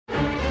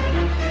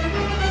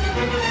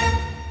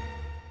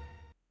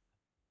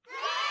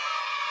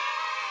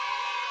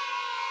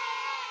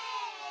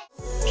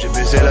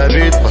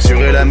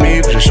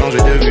changé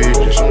de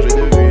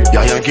vie.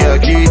 Y'a rien qui est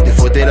acquis, des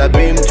fois t'es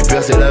l'abîme, tu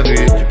perds c'est la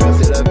vie.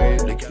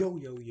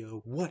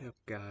 Yo, what up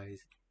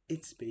guys?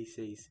 It's Space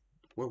Ace.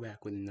 We're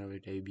back with another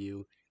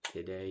debut.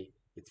 Today,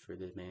 it's for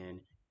the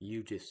man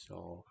you just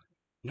saw.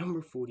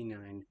 Number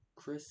 49,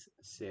 Chris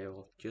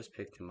Sale. Just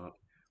picked him up.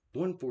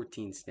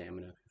 114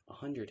 stamina,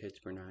 100 hits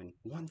per 9,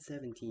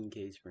 117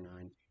 Ks per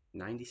 9,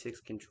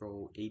 96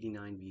 control,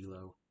 89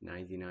 velo,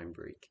 99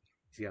 break.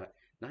 He's got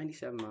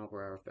 97 mile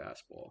per hour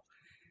fastball.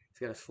 He's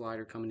got a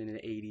slider coming in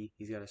at 80.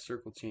 He's got a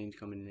circle change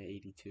coming in at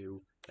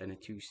 82, and a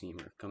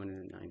two-seamer coming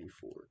in at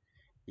 94.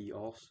 He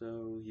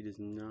does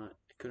not,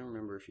 I couldn't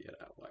remember if he had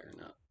outlier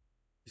or not.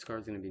 This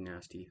card's going to be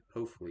nasty.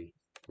 Hopefully,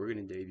 we're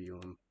going to debut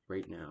him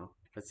right now.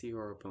 Let's see who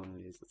our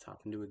opponent is. Let's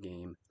hop into a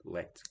game.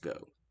 Let's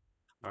go.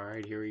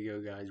 Alright, here we go,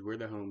 guys. We're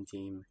the home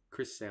team.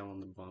 Chris Sale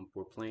on the bump.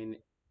 We're playing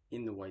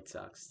in the White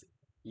Sox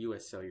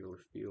U.S. Cellular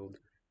Field.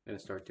 I'm going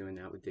to start doing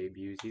that with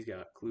debuts. He's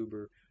got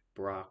Kluber,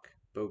 Brock,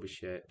 Bo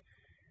Bichette,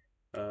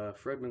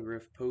 Fred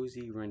McGriff,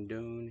 Posey,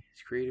 Rendon,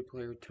 his creative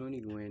player, Tony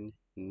Gwynn,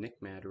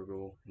 Nick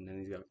Madrigal, and then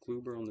he's got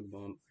Kluber on the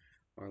bump.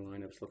 Our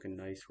lineup's looking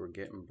nice. We're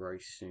getting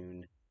Bryce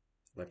soon.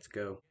 Let's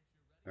go.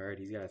 Alright,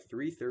 he's got a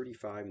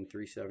 335 and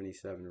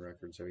 377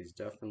 record, so he's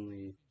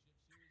definitely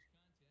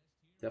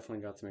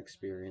got some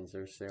experience.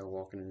 There's Sale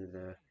walking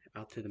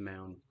out to the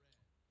mound.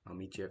 I'll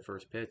meet you at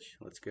first pitch.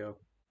 Let's go.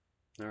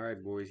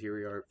 Alright, boys, here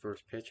we are at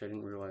first pitch. I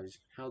didn't realize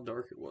how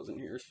dark it was in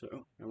here,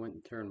 so I went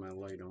and turned my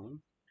light on.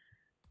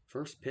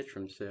 First pitch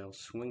from Sale,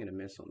 swing and a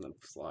miss on the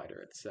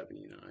slider at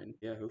 79.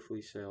 Yeah,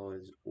 hopefully Sale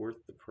is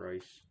worth the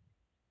price.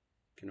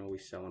 Can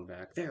always sell him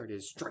back. There it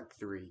is, strike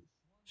three.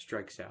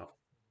 Strikes out.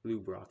 Lou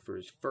Brock for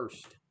his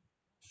first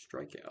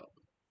strikeout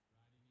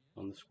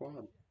on the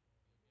squad.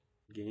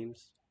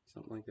 Games,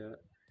 something like that.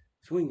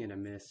 Swing and a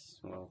miss.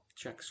 Well,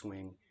 check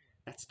swing.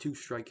 That's 2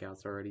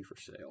 strikeouts already for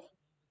Sale.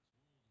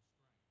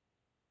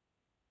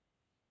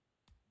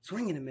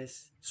 Swing and a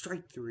miss.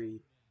 Strike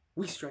 3.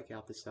 We strike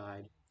out the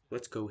side.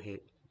 Let's go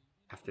hit.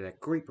 After that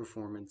great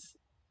performance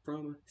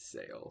from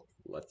Sale.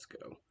 Let's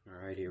go.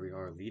 Alright, here we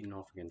are leading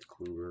off against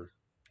Kluber.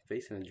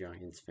 Facing a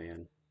Giants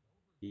fan.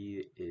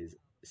 He is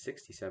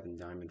 67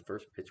 diamond.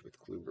 First pitch with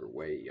Kluber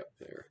way up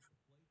there.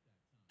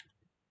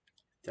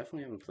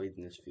 Definitely haven't played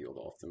in this field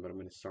often, but I'm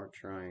going to start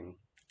trying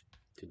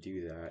to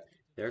do that.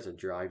 There's a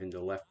drive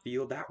into left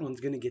field. That one's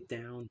going to get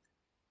down.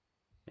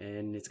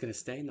 And it's going to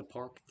stay in the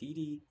park.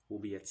 Didi will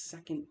be at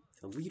second.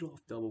 It's a leadoff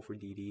double for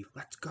Didi.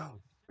 Let's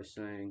go. We're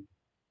saying,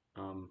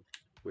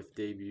 with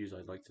debuts,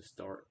 I'd like to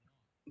start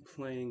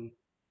playing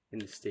in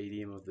the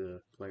stadium of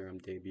the player I'm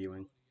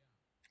debuting.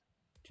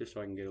 Just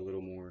so I can get a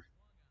little more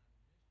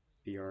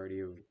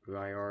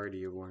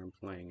variety of where I'm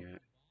playing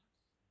at.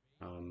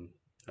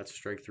 That's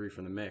strike 3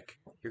 from the Mick.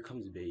 Here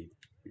comes Babe,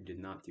 who did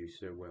not do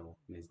so well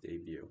in his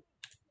debut.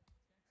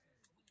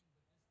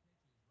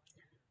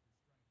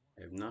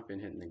 I have not been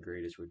hitting the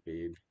greatest with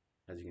Babe.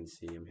 As you can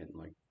see, I'm hitting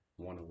like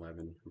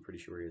 111. I'm pretty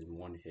sure he has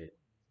 1 hit,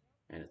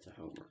 and it's a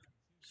homer.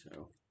 So,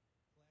 we'll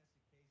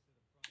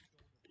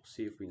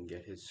see if we can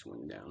get his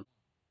swing down.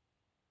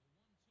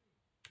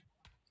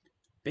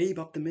 Babe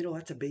up the middle,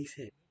 that's a base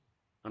hit.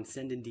 I'm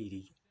sending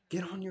Didi.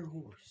 Get on your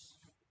horse.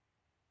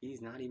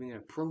 He's not even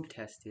going to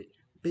protest it.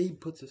 Babe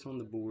puts us on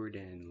the board,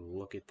 and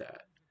look at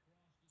that.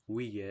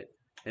 We get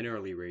an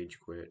early rage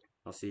quit.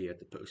 I'll see you at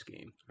the post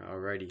game.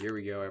 Alrighty, here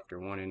we go after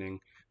 1 inning.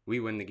 We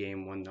win the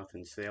game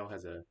 1-0. Sale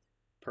has a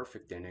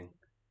perfect inning.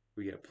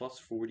 We get a plus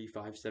 40,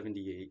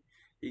 578.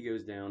 He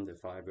goes down to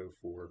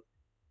 504.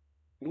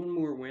 One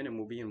more win and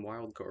we'll be in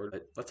wild card.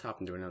 But let's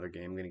hop into another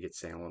game. I'm going to get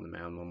Sale on the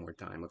mound one more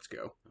time. Let's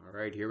go.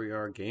 Alright, here we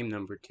are. Game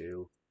number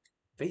 2.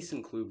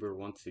 Facing Kluber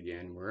once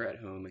again. We're at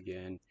home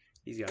again.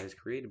 He's got his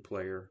creative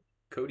player,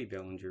 Cody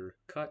Bellinger,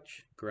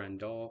 Kutch,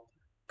 Grandal,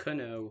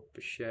 Cano,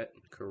 Bichette,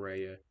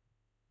 Correa,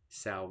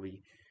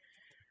 Salvi.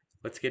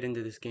 Let's get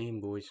into this game,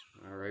 boys.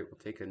 Alright, we'll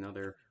take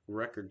another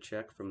record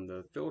check from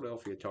the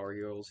Philadelphia Tar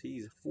Heels.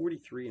 He's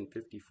 43 and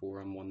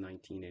 54 on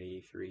 119 and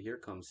 83. Here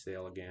comes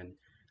Sale again.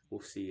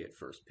 We'll see at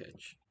first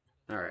pitch.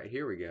 Alright,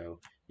 here we go.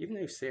 Even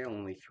though Sale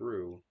only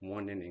threw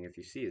 1 inning, if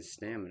you see his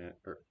stamina,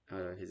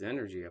 or his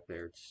energy up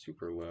there, it's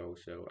super low,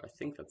 so I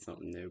think that's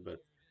something new, but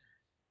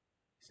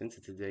since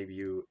it's a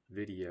debut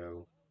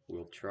video,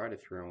 we'll try to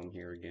throw him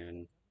here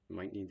again.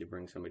 Might need to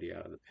bring somebody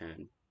out of the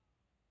pen.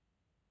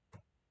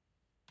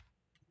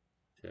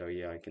 So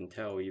yeah, I can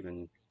tell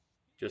even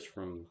just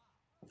from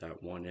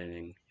that 1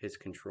 inning, his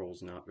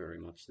control's not very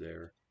much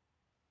there.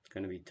 It's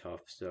going to be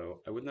tough,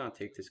 so I would not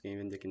take this game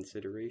into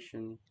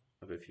consideration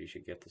of if you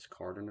should get this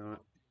card or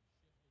not.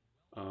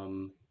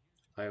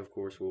 I, of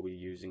course, will be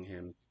using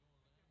him.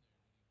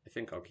 I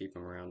think I'll keep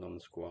him around on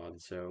the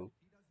squad, so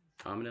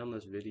comment on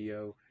this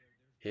video.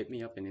 Hit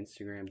me up in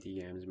Instagram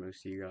DMs.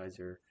 Most of you guys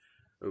are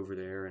over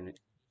there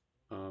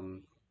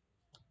and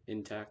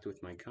intact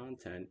with my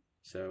content.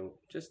 So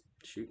just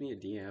shoot me a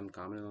DM,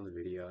 comment on the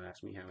video,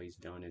 ask me how he's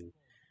done in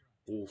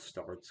full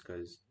starts,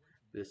 because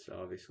this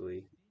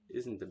obviously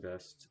isn't the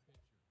best.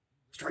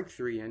 Strike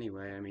 3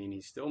 anyway. I mean,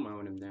 he's still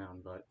mowing him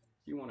down, but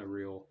if you want a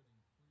real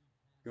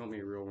you want me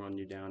to real run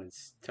you down and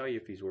tell you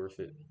if he's worth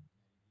it,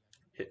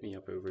 hit me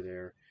up over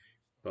there.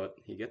 But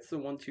he gets the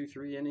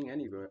 1-2-3 inning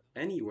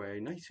anyway,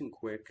 nice and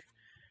quick.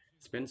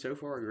 It's been so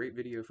far a great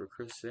video for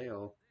Chris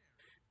Sale.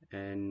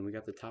 And we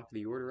got the top of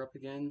the order up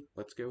again.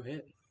 Let's go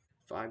hit.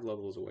 5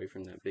 levels away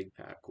from that big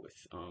pack with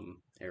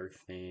Eric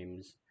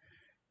Thames,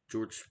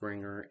 George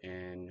Springer,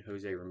 and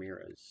Jose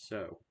Ramirez.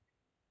 So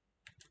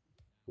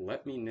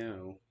let me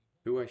know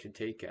who I should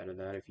take out of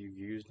that if you've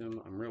used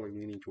them. I'm really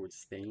leaning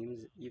towards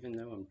Thames, even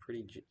though I'm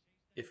pretty...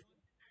 If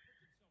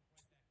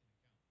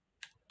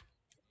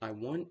I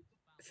want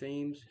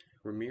Thames,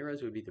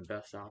 Ramirez would be the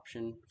best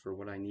option for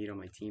what I need on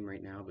my team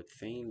right now, but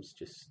Thames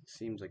just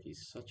seems like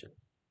he's such a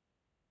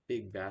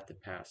big bat to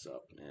pass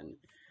up, man.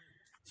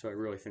 So I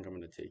really think I'm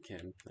going to take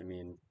him. I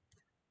mean,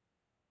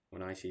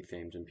 when I see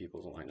Thames in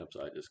people's lineups,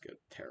 I just get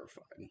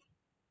terrified.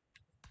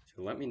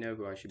 So let me know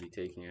who I should be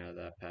taking out of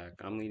that pack.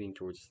 I'm leaning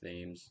towards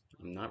Thames.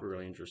 I'm not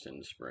really interested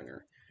in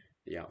Springer.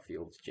 The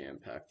outfield's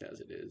jam-packed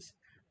as it is.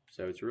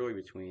 So it's really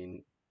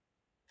between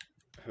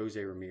Jose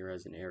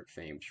Ramirez and Eric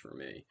Thames for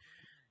me.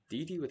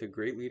 Didi with a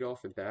great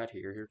leadoff at bat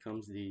here. Here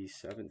comes the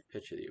 7th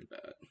pitch of the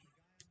at-bat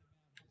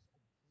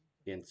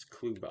against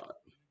Klubat.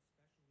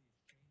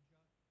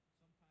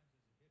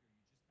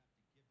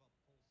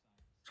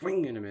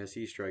 Swing and a miss.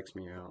 He strikes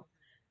me out.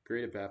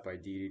 Great at bat by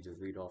Didi to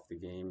lead off the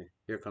game.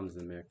 Here comes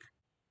the Mick.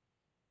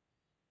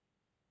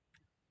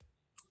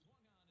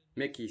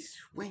 Mickey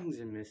swings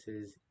and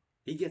misses.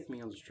 He gets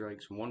me on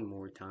strikes one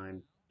more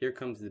time. Here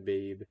comes the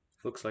Babe.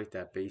 Looks like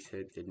that base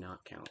hit did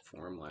not count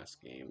for him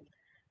last game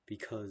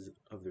because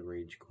of the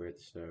rage quit,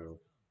 so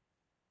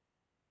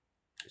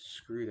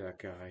screw that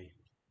guy.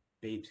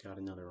 Babe's got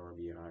another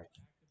RBI.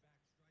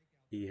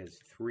 He has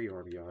 3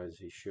 RBIs,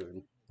 he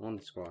should. On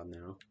the squad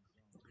now.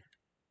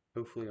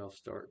 Hopefully I'll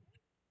start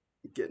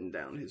getting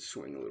down his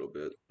swing a little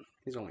bit.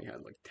 He's only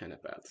had like 10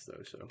 at-bats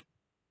though, so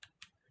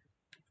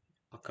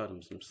I'll cut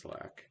him some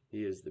slack.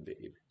 He is the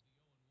Babe.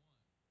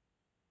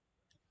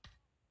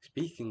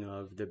 Speaking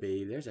of the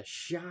Babe, there's a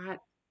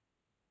shot.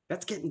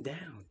 That's getting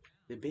down.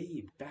 The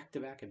Babe,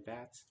 back-to-back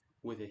at-bats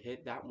with a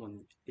hit. That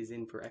one is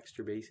in for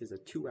extra bases. A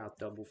 2-out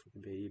double for the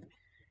Babe.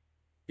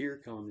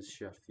 Here comes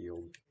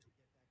Sheffield.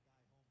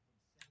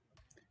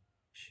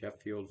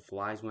 Sheffield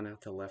flies one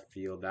out to left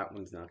field. That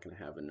one's not going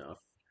to have enough.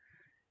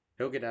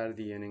 He'll get out of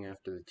the inning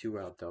after the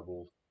 2-out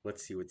double.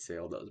 Let's see what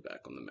Sale does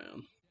back on the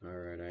mound.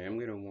 Alright, I am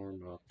going to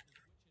warm up.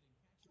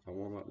 I'll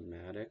warm up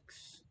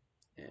Maddox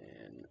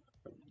and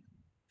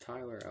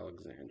Tyler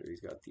Alexander.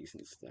 He's got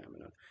decent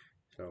stamina.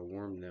 So I'll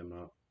warm them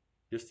up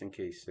just in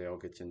case Sale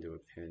gets into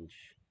a pinch.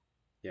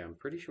 Yeah, I'm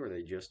pretty sure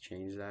they just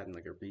changed that in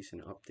like a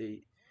recent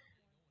update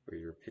where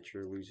your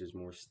pitcher loses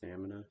more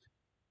stamina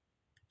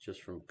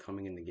just from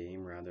coming in the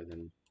game rather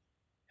than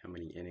how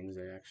many innings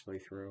they actually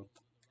throw.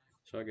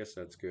 So I guess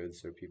that's good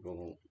so people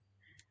don't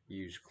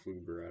use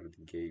Kluber out of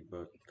the gate,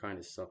 but kind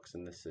of sucks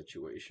in this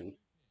situation.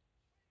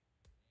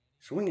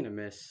 Swing and a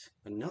miss.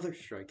 Another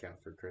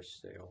strikeout for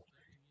Chris Sale.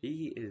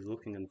 He is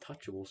looking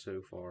untouchable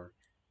so far.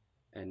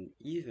 And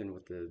even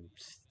with the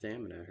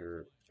stamina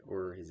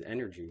or his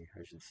energy,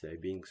 I should say,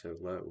 being so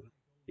low,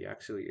 he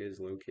actually is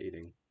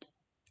locating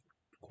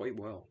quite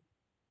well.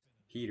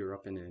 Heater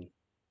up and in.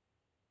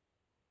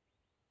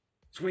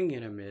 Swing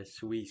and a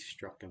miss. We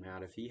struck him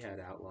out. If he had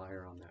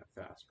outlier on that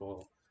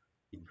fastball,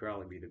 he'd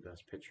probably be the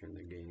best pitcher in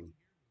the game.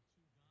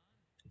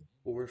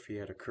 Or if he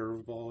had a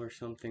curveball or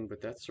something,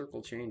 but that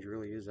circle change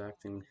really is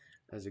acting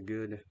as a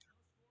good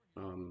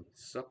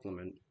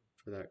supplement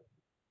for that,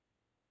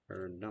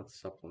 or not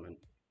supplement.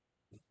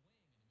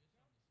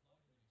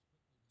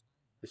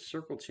 The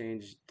circle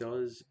change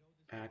does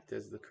act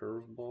as the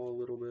curveball a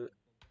little bit.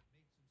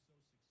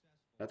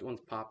 That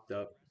one's popped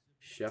up.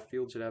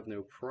 Sheffield should have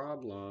no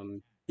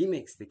problem. He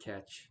makes the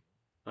catch.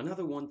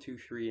 Another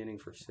 1-2-3 inning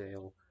for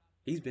Sale.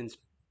 He's been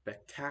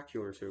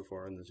spectacular so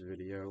far in this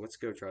video. Let's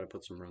go try to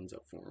put some runs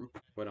up for him.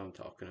 What I'm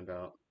talking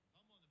about.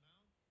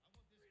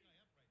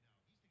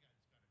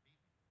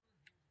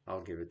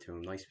 I'll give it to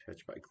him. Nice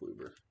pitch by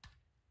Kluber.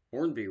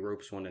 Hornsby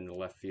ropes one in the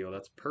left field.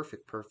 That's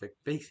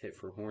perfect base hit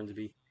for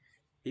Hornsby.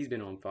 He's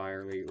been on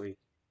fire lately.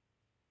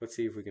 Let's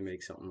see if we can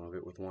make something of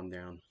it with one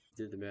down.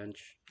 To the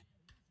bench.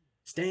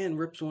 Stan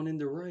rips one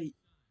into right.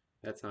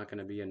 That's not going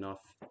to be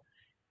enough.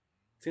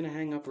 It's going to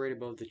hang up right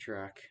above the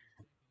track.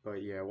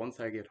 But yeah, once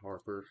I get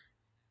Harper,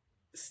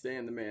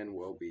 Stan the man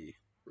will be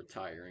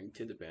retiring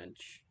to the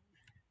bench.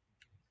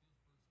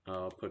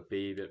 I'll put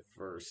Babe at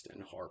first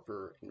and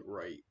Harper in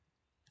right.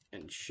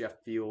 And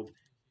Sheffield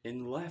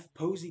in left.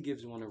 Posey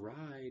gives one a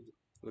ride.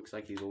 Looks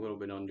like he's a little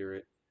bit under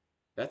it.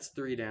 That's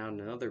 3 down.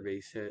 Another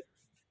base hit.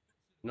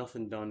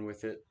 Nothing done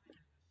with it.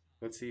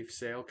 Let's see if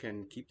Sale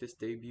can keep this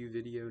debut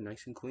video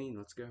nice and clean.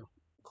 Let's go.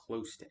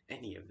 Close to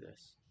any of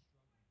this.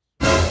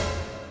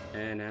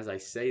 And as I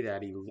say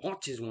that, he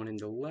launches one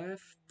into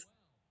left.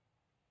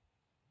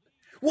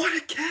 What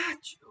a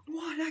catch!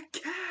 What a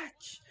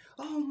catch!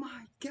 Oh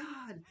my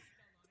God!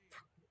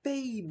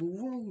 Babe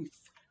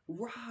Ruth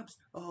robs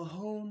a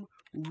home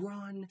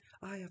run.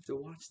 I have to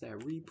watch that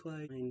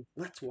replay.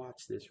 Let's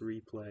watch this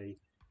replay.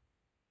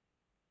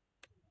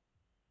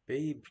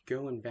 Babe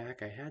going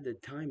back. I had to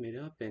time it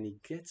up, and he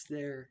gets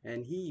there,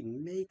 and he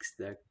makes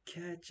the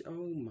catch.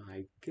 Oh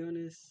my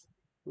goodness.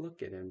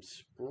 Look at him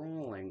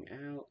sprawling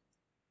out.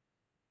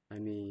 I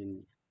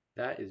mean,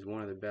 that is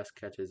one of the best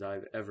catches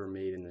I've ever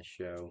made in the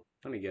show.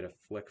 Let me get a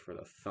flick for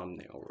the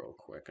thumbnail real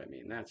quick. I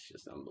mean, that's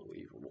just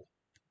unbelievable.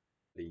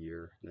 The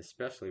year, and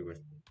especially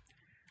with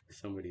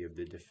somebody of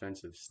the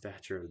defensive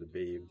stature of the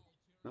Babe.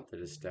 Not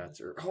that his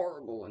stats are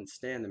horrible, and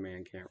Stan the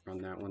man can't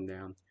run that one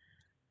down.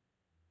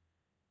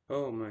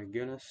 Oh my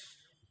goodness.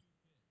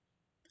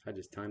 I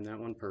just timed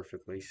that one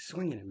perfectly.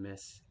 Swing and a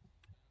miss.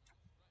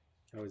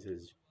 That was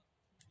his.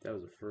 That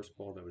was the first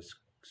ball that was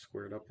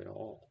squared up at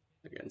all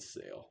against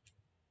Sale.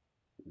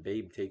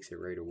 Babe takes it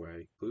right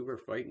away. Kluber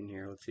fighting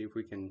here. Let's see if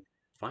we can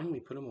finally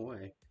put him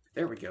away.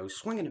 There we go.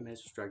 Swing and a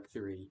miss. Strike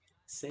three.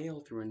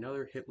 Sale through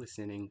another hitless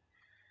inning.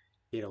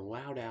 It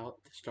allowed out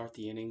to start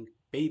the inning.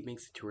 Babe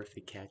makes a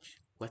terrific catch.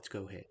 Let's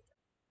go hit.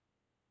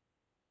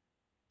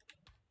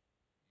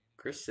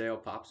 Chris Sale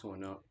pops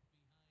one up.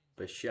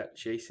 Bichette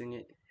chasing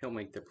it. He'll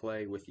make the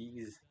play with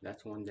ease.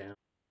 That's one down.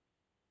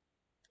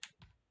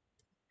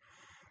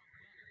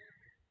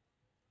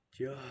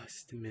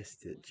 Just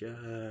missed it.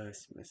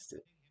 Just missed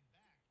it.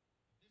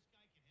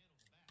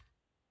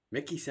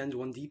 Mickey sends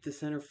one deep to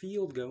center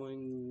field,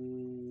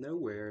 going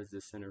nowhere as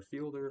the center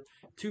fielder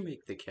to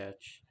make the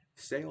catch.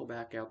 Sale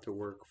back out to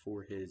work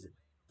for his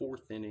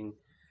fourth inning.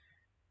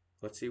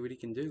 Let's see what he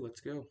can do.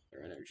 Let's go.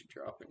 Their energy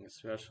dropping,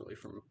 especially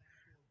from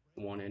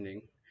one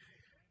inning.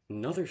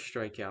 Another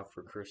strikeout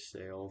for Chris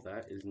Sale.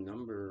 That is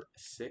number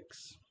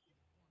 6.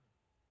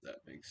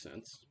 That makes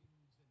sense.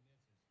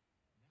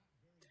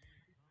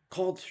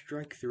 Called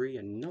strike 3.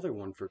 Another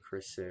one for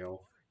Chris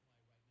Sale.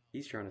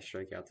 He's trying to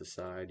strike out the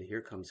side.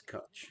 Here comes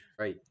Kutch.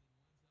 Right.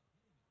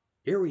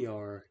 Here we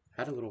are.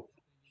 Had a little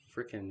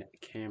freaking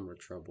camera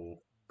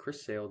trouble.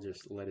 Chris Sale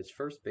just let his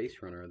first base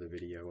runner of the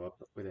video up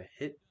with a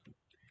hit.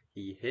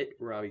 He hit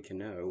Robbie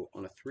Cano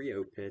on a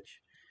 3-0 pitch.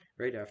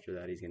 Right after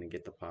that, he's going to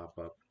get the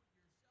pop-up.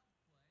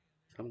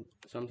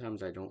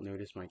 Sometimes I don't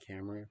notice my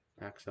camera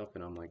backs up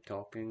and I'm like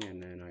talking,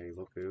 and then I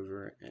look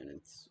over and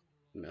it's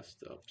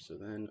messed up. So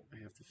then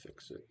I have to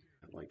fix it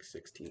at like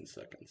 16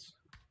 seconds.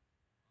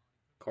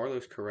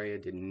 Carlos Correa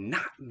did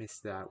not miss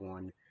that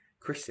one.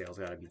 Chris Sale's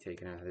got to be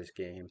taken out of this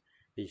game.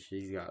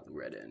 He's got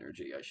red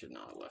energy. I should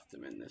not have left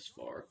him in this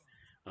far.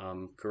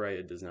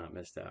 Correa does not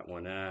miss that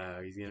one.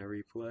 He's going to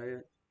replay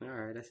it. All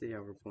right, I see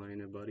how we're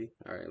playing it, buddy.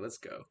 All right, let's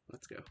go.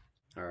 Let's go.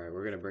 All right,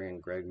 we're going to bring in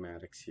Greg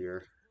Maddux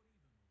here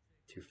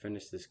to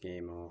finish this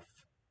game off.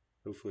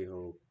 Hopefully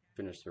he'll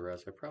finish the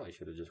rest. I probably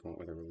should have just went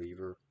with a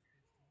reliever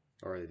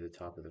or at the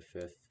top of the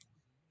 5th.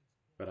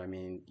 But, I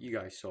mean, you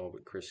guys saw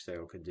what Chris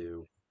Sale could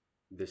do.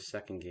 This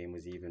second game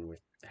was even with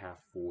half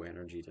full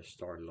energy to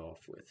start it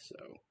off with. So,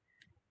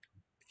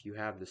 if you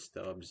have the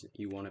stubs,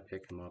 you want to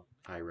pick them up,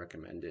 I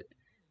recommend it.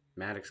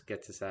 Maddux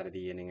gets us out of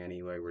the inning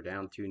anyway. We're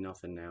down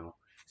 2-0 now.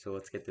 So,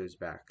 let's get those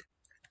back.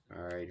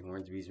 All right,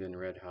 Hornsby's been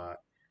red hot.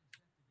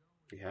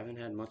 We haven't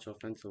had much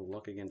offensive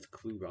luck against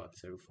Kluber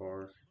so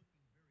far.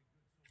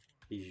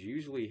 He's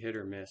usually hit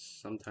or miss.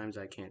 Sometimes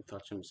I can't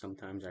touch him.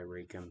 Sometimes I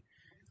rake him.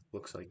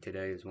 Looks like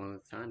today is one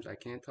of the times I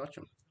can't touch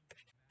him.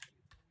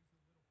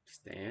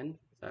 Stan,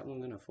 is that one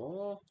going to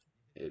fall?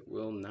 It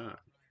will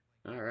not.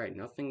 Alright,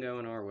 nothing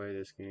going our way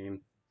this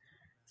game.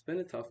 It's been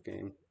a tough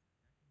game.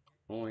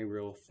 Only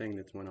real thing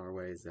that's went our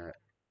way is that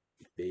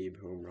Babe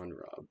home run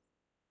rob.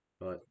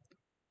 But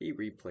he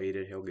replayed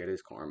it. He'll get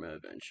his karma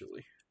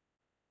eventually.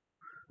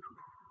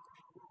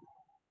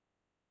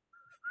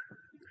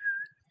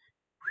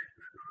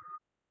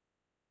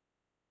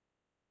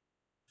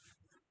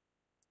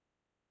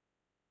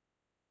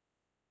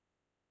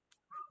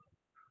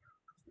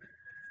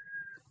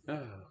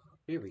 Oh,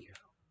 here we go.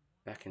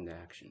 Back into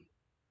action.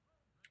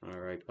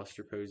 Alright,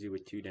 Buster Posey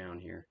with 2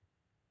 down here.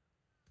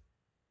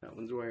 That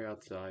one's way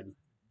outside.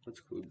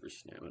 What's Kluber's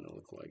stamina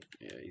look like?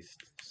 Yeah, he's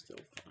still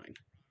fine.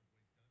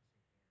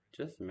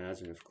 Just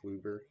imagine if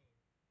Kluber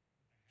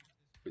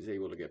was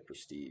able to get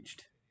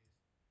prestiged.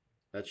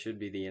 That should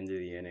be the end of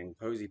the inning.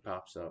 Posey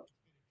pops up.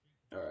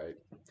 Alright.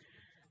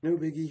 No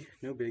biggie.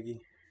 No biggie.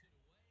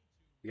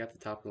 We got the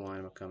top of the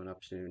lineup coming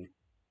up soon.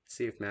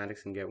 See if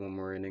Maddux can get one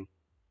more inning.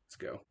 Let's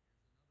go.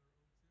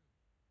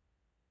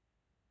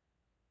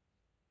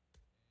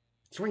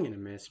 Swing and a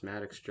miss.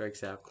 Maddux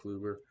strikes out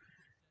Kluber.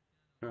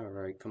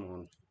 Alright, come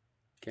on.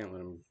 Can't let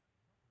him.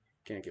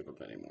 Can't give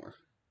up anymore.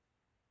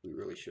 We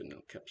really shouldn't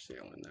have kept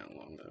sailing that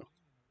long, though.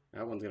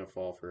 That one's going to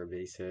fall for a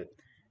base hit.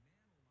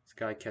 This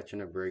guy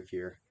catching a break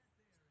here.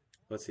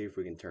 Let's see if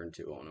we can turn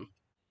 2 on him.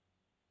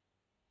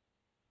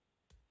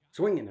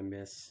 Swing and a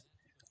miss.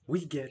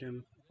 We get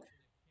him.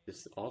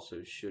 This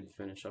also should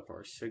finish up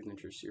our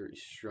signature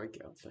series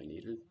strikeouts I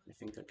needed. I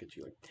think that gets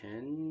you like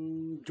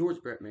 10.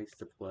 George Brett makes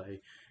the play.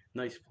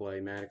 Nice play.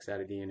 Maddux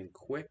out of the inning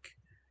quick.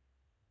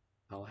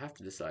 I'll have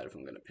to decide if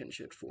I'm going to pinch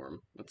hit for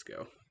him. Let's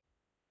go.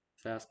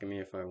 It's asking me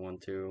if I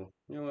want to.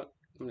 You know what?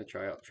 I'm going to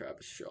try out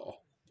Travis Shaw.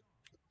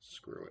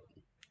 Screw it.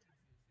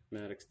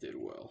 Maddux did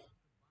well.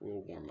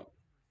 We'll warm up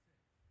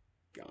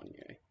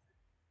Gagne.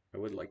 I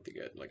would like to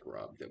get like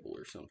Rob Dibble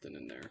or something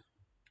in there.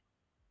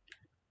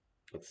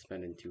 But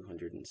spending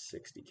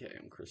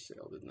 260K on Chris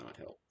Sale did not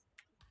help.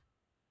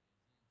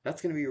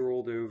 That's going to be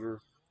rolled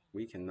over.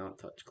 We cannot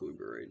touch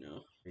Kluber right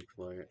now.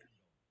 Replay it.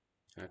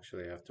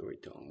 Actually, I have to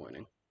wait till I'm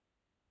winning.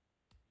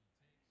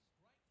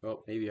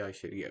 Well, maybe I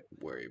should get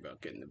worried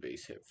about getting the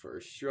base hit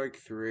first. Strike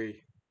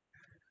 3.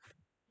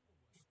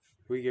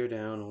 We go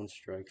down on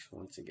strikes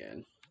once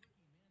again.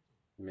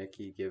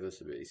 Mickey, give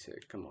us a base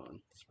hit. Come on,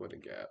 split a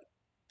gap.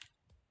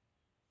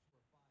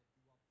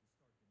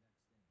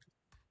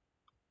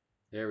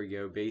 There we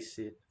go. Base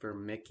hit for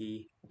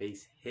Mickey.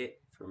 Base hit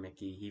for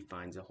Mickey. He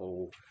finds a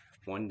hole.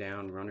 One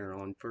down, runner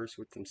on first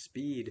with some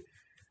speed.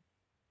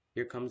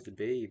 Here comes the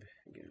babe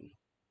again.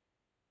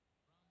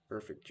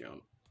 Perfect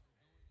jump.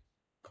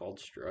 Called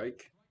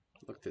strike.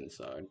 Looked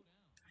inside.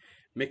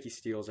 Mickey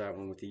steals that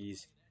one with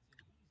ease.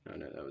 Oh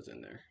no, that was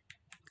in there.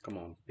 Come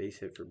on, base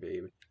hit for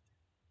babe.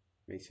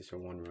 Makes this a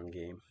one-run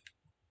game.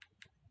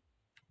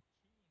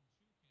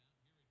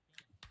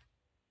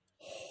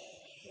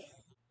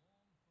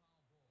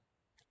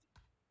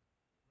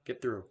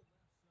 Get through.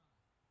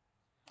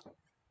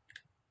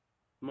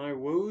 My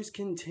woes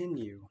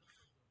continue.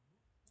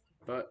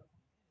 But,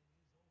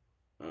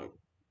 oh,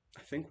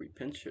 I think we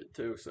pinch it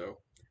too, so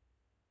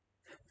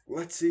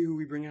let's see who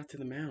we bring out to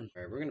the mound.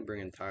 All right, we're going to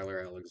bring in Tyler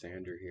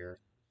Alexander here.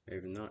 I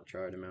have not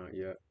tried him out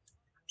yet.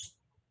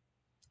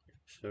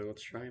 So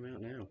let's try him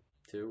out now.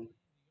 2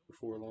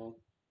 before long.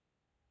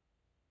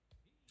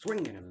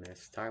 Swing and a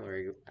miss.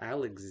 Tyler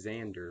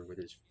Alexander with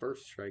his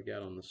first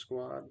strikeout on the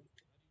squad.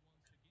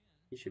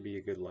 He should be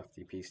a good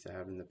lefty piece to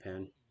have in the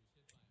pen.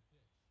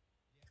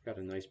 He's got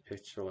a nice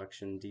pitch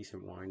selection,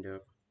 decent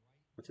windup.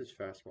 What's his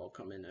fastball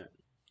come in at?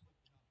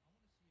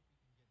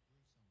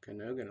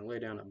 Cano gonna lay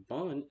down a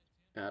bunt.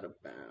 Out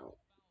of bounds.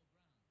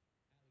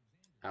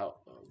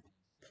 Out of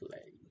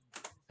play.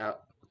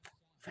 Out.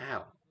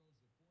 Foul.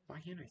 Why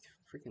can't I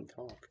freaking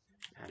talk?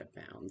 Out of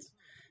bounds.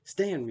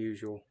 Stan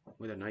Musial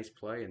with a nice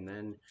play, and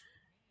then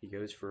he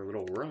goes for a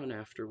little run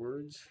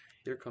afterwards.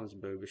 Here comes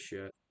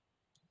Bobuchet.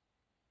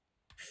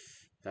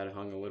 That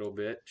hung a little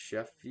bit.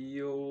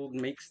 Sheffield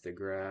makes the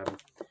grab.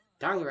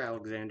 Tyler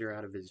Alexander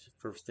out of his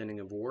first inning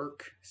of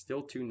work.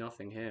 Still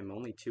 2-0 him.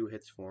 Only 2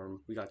 hits for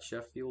him. We got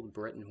Sheffield,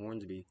 Brett, and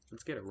Hornsby.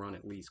 Let's get a run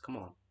at least. Come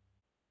on.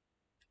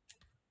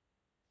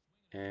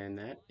 And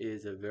that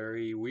is a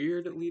very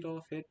weird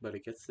leadoff hit, but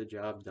it gets the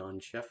job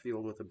done.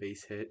 Sheffield with a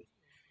base hit.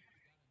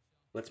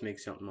 Let's make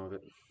something of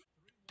it.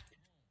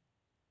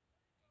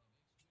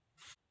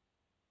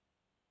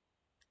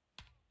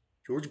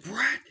 George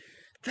Brett!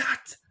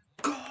 That's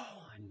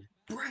gone!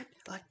 Brett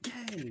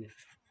again!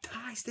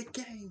 Ties the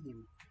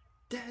game!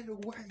 Dead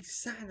away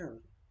center!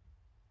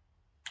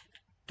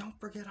 Don't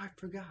forget I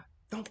forgot.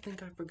 Don't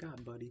think I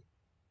forgot, buddy.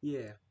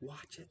 Yeah,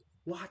 watch it.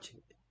 Watch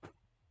it.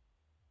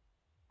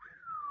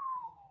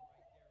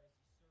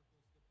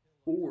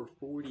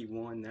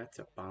 441. That's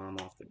a bomb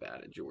off the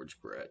bat of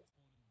George Brett.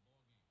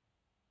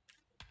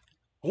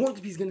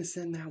 Hornsby's going to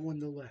send that one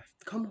to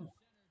left. Come on.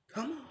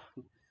 Come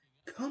on.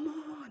 Come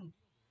on.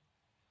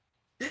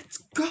 It's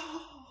gone.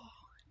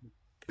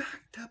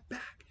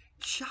 Back-to-back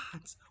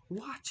shots.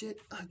 Watch it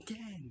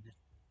again.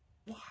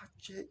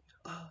 Watch it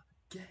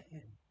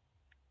again.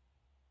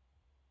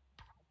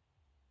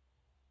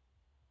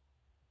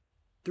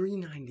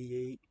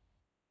 398.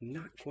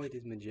 Not quite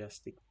as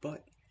majestic,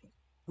 but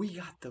we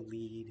got the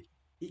lead.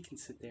 He can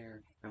sit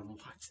there and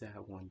watch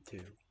that one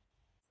too.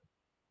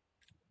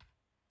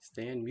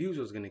 Stan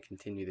Musial's going to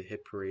continue the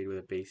hit parade with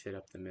a base hit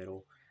up the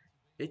middle.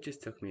 It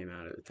just took me a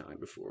amount of time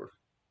before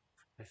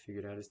I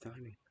figured out his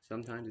timing.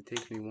 Sometimes it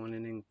takes me 1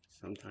 inning,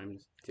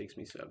 sometimes it takes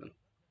me 7.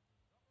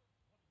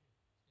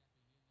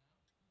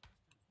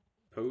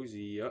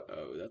 Posey,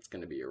 uh-oh, that's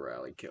going to be a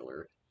rally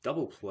killer.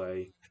 Double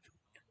play.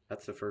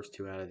 That's the first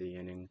 2 out of the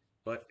inning,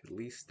 but at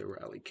least the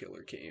rally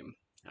killer came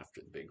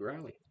after the big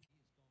rally.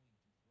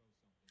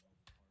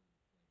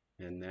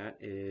 And that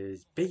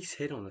is base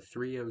hit on a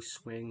 3-0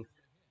 swing.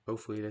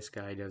 Hopefully this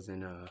guy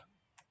doesn't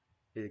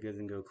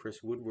go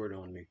Chris Woodward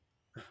on me.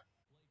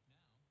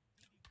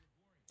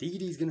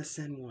 Didi's going to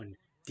send one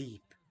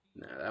deep.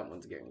 Nah, that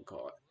one's getting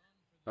caught.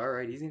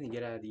 Alright, he's going to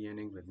get out of the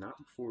inning, but not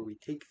before we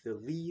take the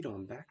lead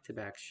on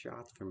back-to-back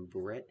shots from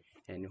Brett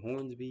and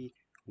Hornsby.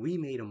 We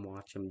made him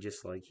watch him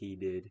just like he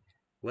did.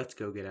 Let's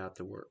go get out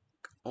to work.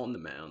 On the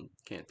mound.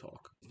 Can't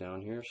talk.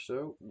 Down here,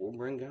 so we'll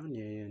bring Gagne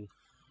in.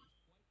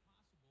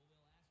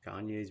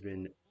 Gagne's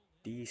been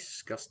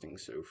disgusting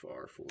so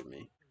far for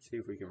me. Let's see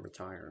if we can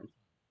retire him.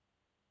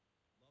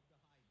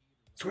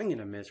 Swing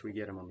and a miss. We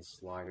get him on the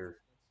slider.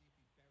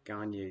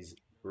 Gagne's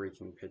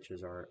breaking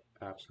pitches are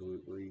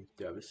absolutely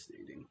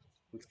devastating.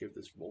 Let's give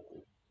this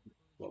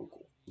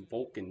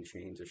Vulcan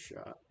chains a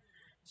shot.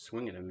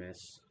 Swing and a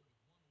miss.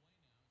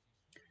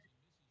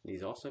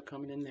 He's also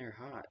coming in there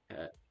hot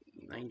at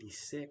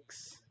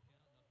 96.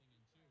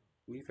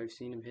 I believe I've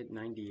seen him hit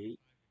 98.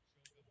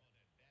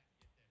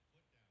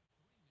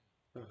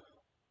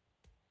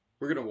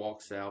 We're going to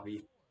walk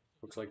Salvi.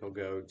 Looks like he'll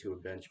go to a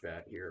bench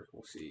bat here.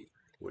 We'll see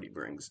what he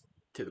brings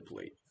to the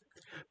plate.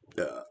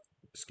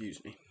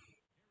 Excuse me.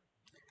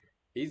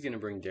 He's going to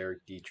bring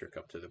Derek Dietrich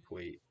up to the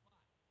plate.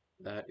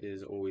 That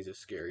is always a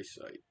scary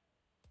sight.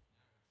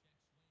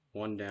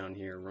 One down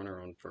here,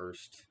 runner on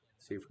first.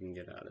 See if we can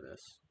get out of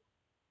this.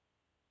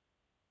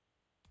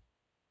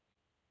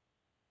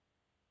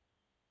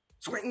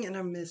 Swing and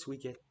a miss. We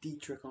get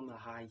Dietrich on the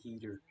high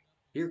heater.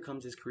 Here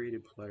comes his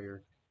creative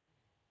player.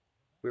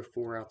 We're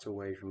 4 outs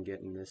away from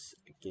getting this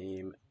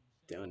game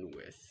done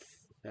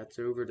with. That's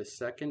over to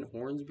second.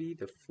 Hornsby,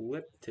 the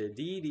flip to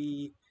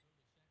Didi.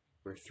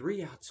 We're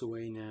 3 outs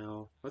away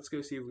now. Let's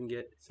go see if we can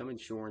get some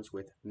insurance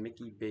with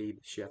Mickey Babe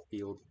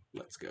Sheffield.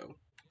 Let's go.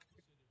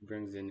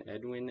 Brings in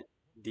Edwin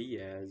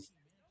Diaz.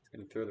 He's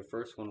going to throw the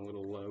first one a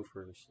little low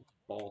for his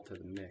ball to the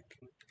Mick.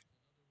 He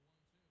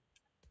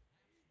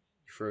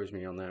froze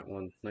me on that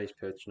one. Nice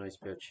pitch, nice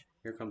pitch.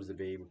 Here comes the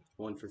Babe.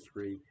 1 for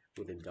 3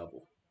 with a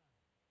double.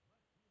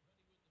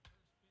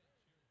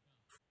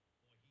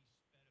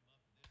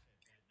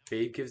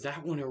 Babe gives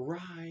that one a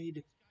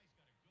ride.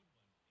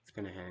 It's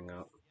going to hang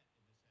up.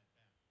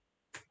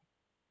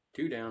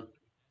 2 down.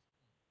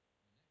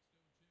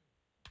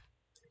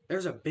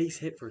 There's a base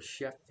hit for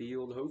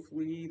Sheffield.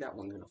 Hopefully that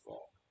one's going to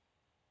fall.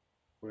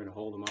 We're going to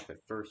hold him up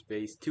at first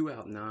base. 2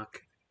 out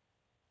knock.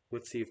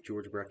 Let's see if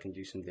George Brett can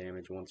do some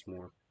damage once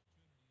more.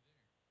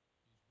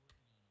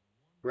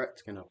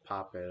 Brett's going to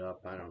pop it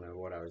up. I don't know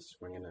what I was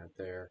swinging at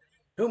there.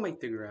 He'll make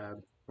the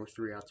grab. We're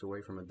 3 outs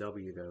away from a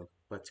W though.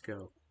 Let's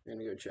go. We're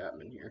going to go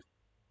Chapman here.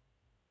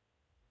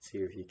 See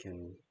if he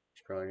can.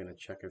 He's probably going to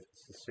check if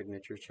it's the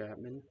signature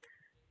Chapman.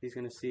 He's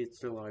going to see it's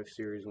the live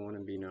series 1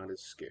 and be not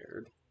as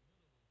scared.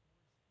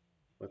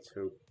 Let's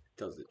hope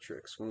it does the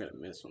trick. Swing and a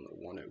miss on the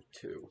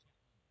 102.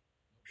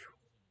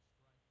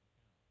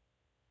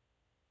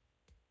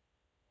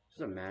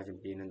 Just imagine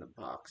being in the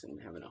box and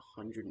having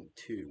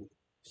 102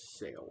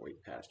 sail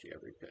right past you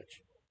every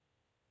pitch.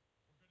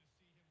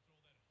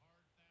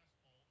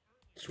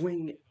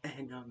 Swing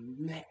and a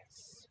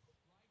miss.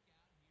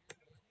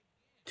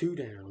 2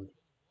 down.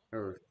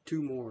 Or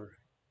 2 more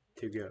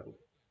to go.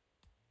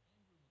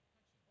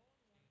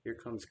 Here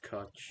comes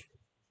Kutch.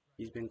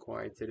 He's been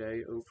quiet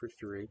today, 0 for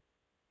 3.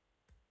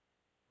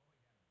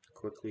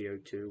 Quickly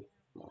 0-2.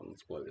 Come on,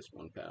 let's blow this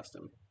one past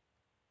him.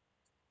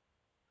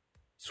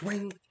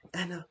 Swing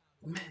and a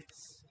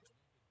miss.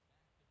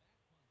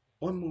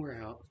 1 more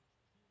out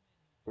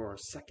for our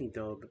second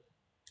dub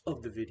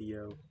of the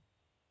video.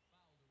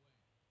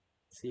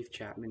 See if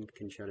Chapman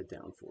can shut it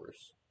down for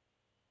us.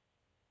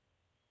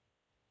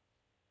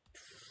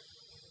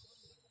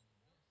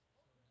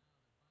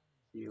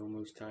 He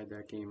almost tied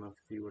that game up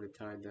if he would have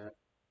timed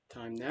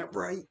that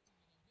right.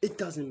 It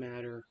doesn't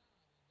matter.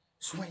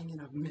 Swing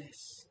and a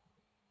miss.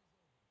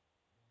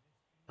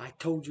 I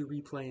told you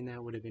replaying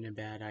that would have been a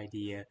bad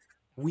idea.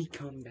 We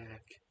come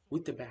back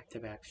with the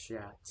back-to-back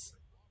shots.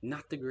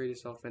 Not the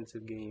greatest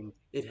offensive game.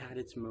 It had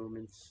its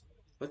moments.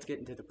 Let's get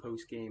into the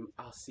post game.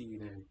 I'll see you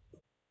then.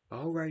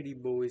 Alrighty,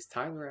 boys.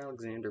 Tyler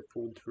Alexander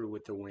pulled through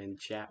with the win.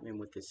 Chapman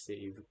with the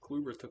save.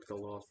 Kluber took the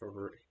loss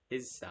over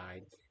his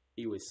side.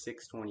 He was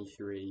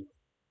 623,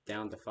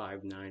 down to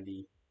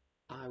 590.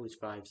 I was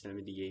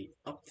 578,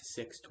 up to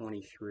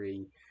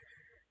 623.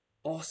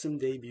 Awesome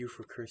debut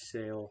for Chris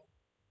Sale.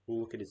 We'll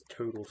look at his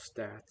total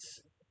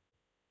stats.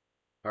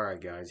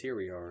 Alright guys, here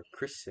we are.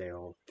 Chris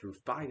Sale threw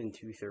 5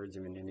 2/3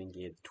 of an inning.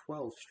 He had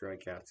 12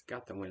 strikeouts,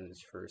 got the win in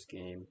his first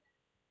game.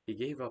 He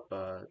gave up,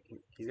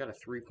 he's got a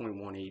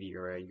 3.18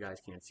 ERA. You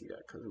guys can't see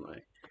that because of my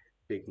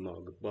big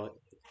mug, but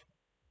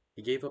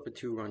he gave up a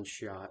 2-run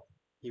shot.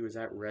 He was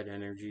at red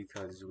energy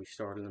because we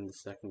started him the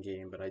second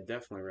game, but I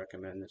definitely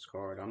recommend this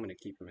card. I'm going to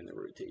keep him in the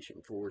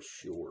rotation for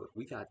sure.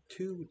 We got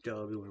 2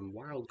 dubs and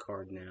wild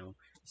card now,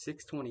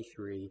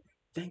 623.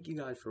 Thank you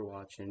guys for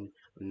watching.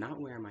 I'm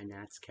not wearing my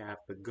Nats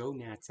cap, but go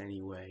Nats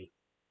anyway.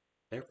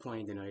 They're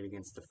playing tonight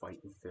against the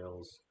Fighting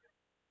Phils.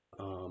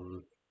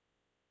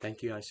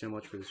 Thank you guys so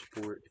much for the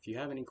support. If you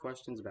have any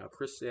questions about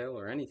Chris Sale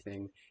or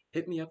anything,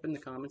 hit me up in the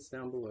comments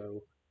down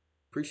below.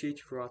 Appreciate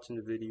you for watching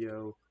the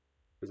video.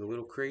 It was a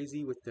little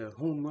crazy with the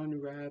home run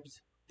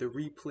grabs, the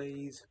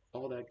replays,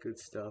 all that good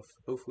stuff.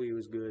 Hopefully it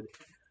was good.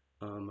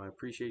 I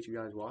appreciate you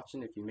guys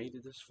watching. If you made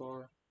it this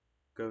far,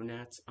 go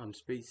Nats. I'm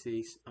Space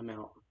Ace. I'm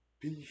out.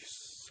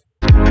 Peace.